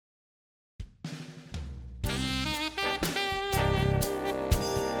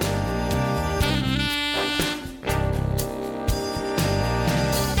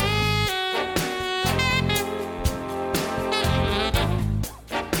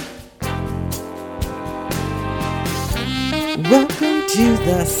to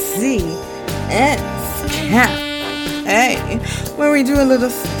the CS Cafe, where we do a little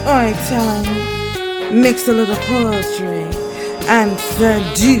storytelling, mix a little poetry, and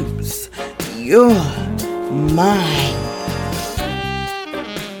seduce your mind.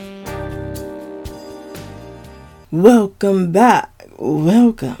 Welcome back.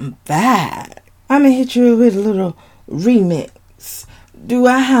 I'm gonna hit you with a little remix. Do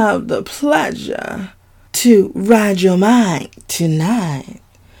I have the pleasure to ride your mind tonight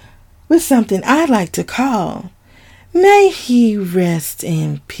with something I'd like to call May He Rest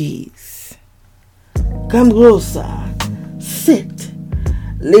in Peace? Come closer, sit.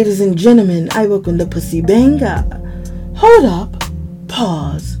 Ladies and gentlemen, I welcome the Pussy Banger. Hold up,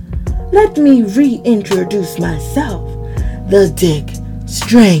 pause. Let me reintroduce myself, the Dick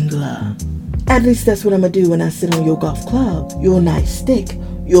Strangler. At least that's what I'm gonna do when I sit on your golf club, your nightstick,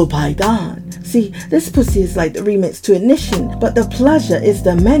 your python. See, this pussy is like the remix to Ignition, but the pleasure is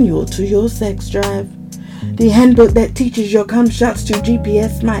the manual to your sex drive. The handbook that teaches your cum shots to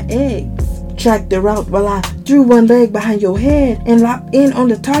GPS my eggs. Track the route while I threw one leg behind your head and lock in on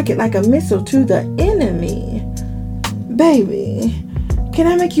the target like a missile to the enemy. Baby, can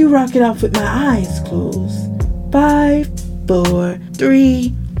I make you rock it off with my eyes closed? 5, 4,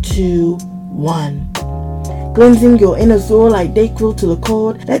 3, 2, 1. Cleansing your inner soul like Dayquil to the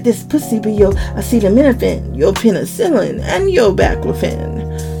cord. Let this pussy be your acetaminophen, your penicillin, and your baclofen.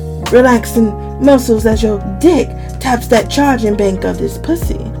 Relaxing muscles as your dick taps that charging bank of this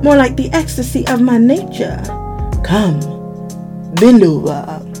pussy. More like the ecstasy of my nature. Come, bend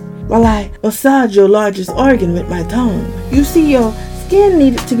over while I massage your largest organ with my tongue. You see, your skin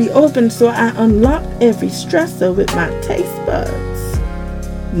needed to be open, so I unlocked every stressor with my taste buds.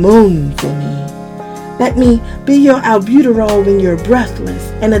 Moan for me. Let me be your albuterol when you're breathless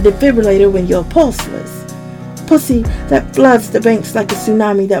and a defibrillator when you're pulseless. Pussy that floods the banks like a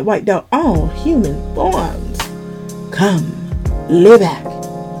tsunami that wiped out all human forms. Come, lay back.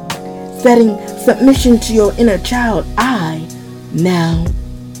 Setting submission to your inner child, I now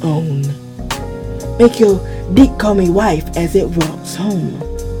own. Make your dick call me wife as it walks home.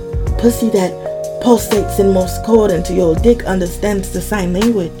 Pussy that pulsates in Morse code until your dick understands the sign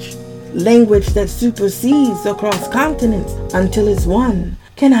language. Language that supersedes across continents until it's one.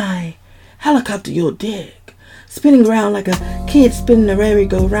 Can I helicopter your dick, spinning around like a kid spinning a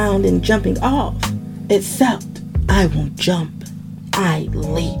merry-go-round and jumping off? Except I won't jump. I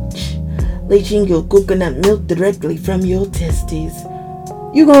leech. Leeching your coconut milk directly from your testes.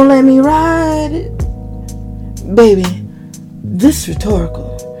 You gonna let me ride it? Baby, this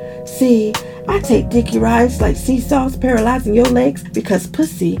rhetorical. See, I take dicky rides like seesaws paralyzing your legs because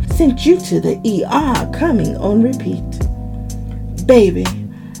pussy sent you to the ER coming on repeat. Baby,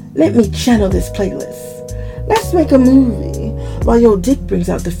 let me channel this playlist. Let's make a movie while your dick brings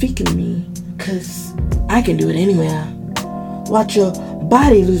out the freak in me, cause I can do it anywhere. Watch your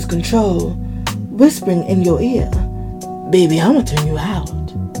body lose control, whispering in your ear, baby, I'ma turn you out.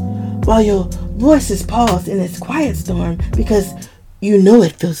 While your voice is paused in its quiet storm because you know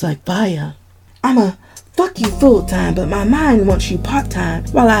it feels like fire. I'ma fuck you full time, but my mind wants you part time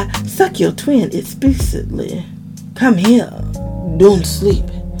while I suck your twin explicitly. Come here, don't sleep.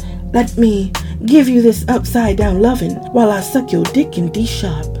 Let me give you this upside down loving while I suck your dick in D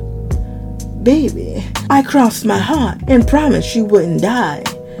sharp. Baby, I crossed my heart and promised you wouldn't die.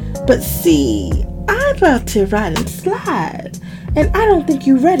 But see, I'm about to ride and slide, and I don't think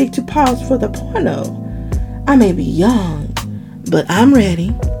you're ready to pause for the porno. I may be young, but I'm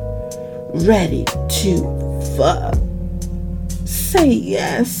ready. Ready to fuck. Say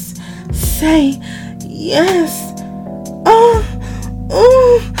yes. Say yes.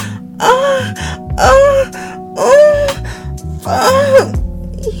 Fuck.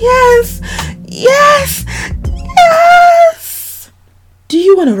 Yes. Yes. Yes. Do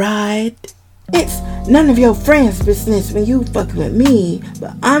you want to ride? It's none of your friends' business when you fucking with me,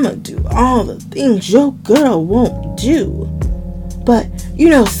 but I'ma do all the things your girl won't do. But you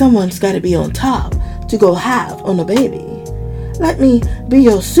know someone's gotta be on top to go half on a baby. Let me be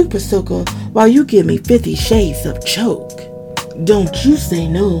your super soaker while you give me 50 shades of choke. Don't you say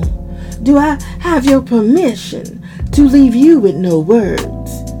no. Do I have your permission to leave you with no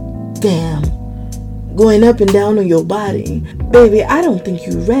words? Damn. Going up and down on your body. Baby, I don't think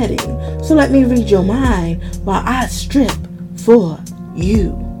you're ready. So let me read your mind while I strip for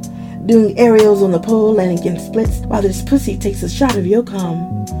you. Doing aerials on the pole, landing in splits while this pussy takes a shot of your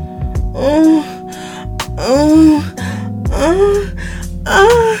cum.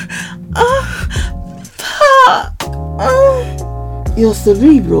 Fuck. Your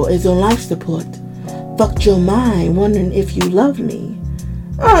cerebral is on life support. Fucked your mind, wondering if you love me.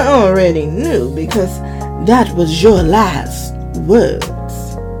 I already knew because that was your last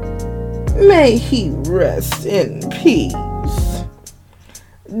words. May he rest in peace.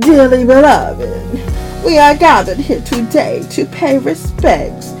 Dearly beloved, we are gathered here today to pay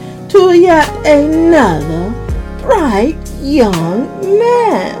respects to yet another bright young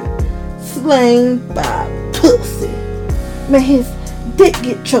man slain by pussy. May his dick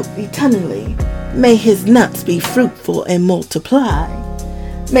get choked eternally. May his nuts be fruitful and multiply.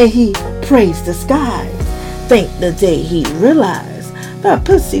 May he praise the skies, thank the day he realized that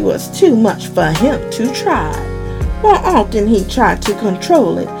pussy was too much for him to try. More often he tried to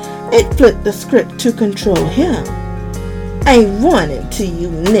control it, it flipped the script to control him. Ain't running to you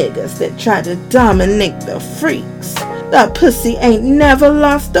niggas that try to dominate the freaks. The pussy ain't never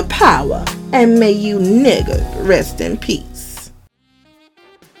lost the power, and may you niggas rest in peace.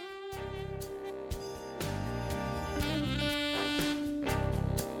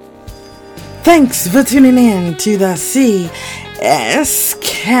 Thanks for tuning in to the CS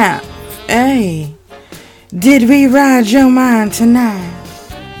Cafe. Did we ride your mind tonight?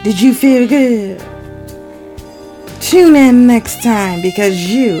 Did you feel good? Tune in next time because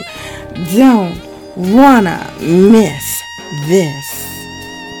you don't wanna miss this.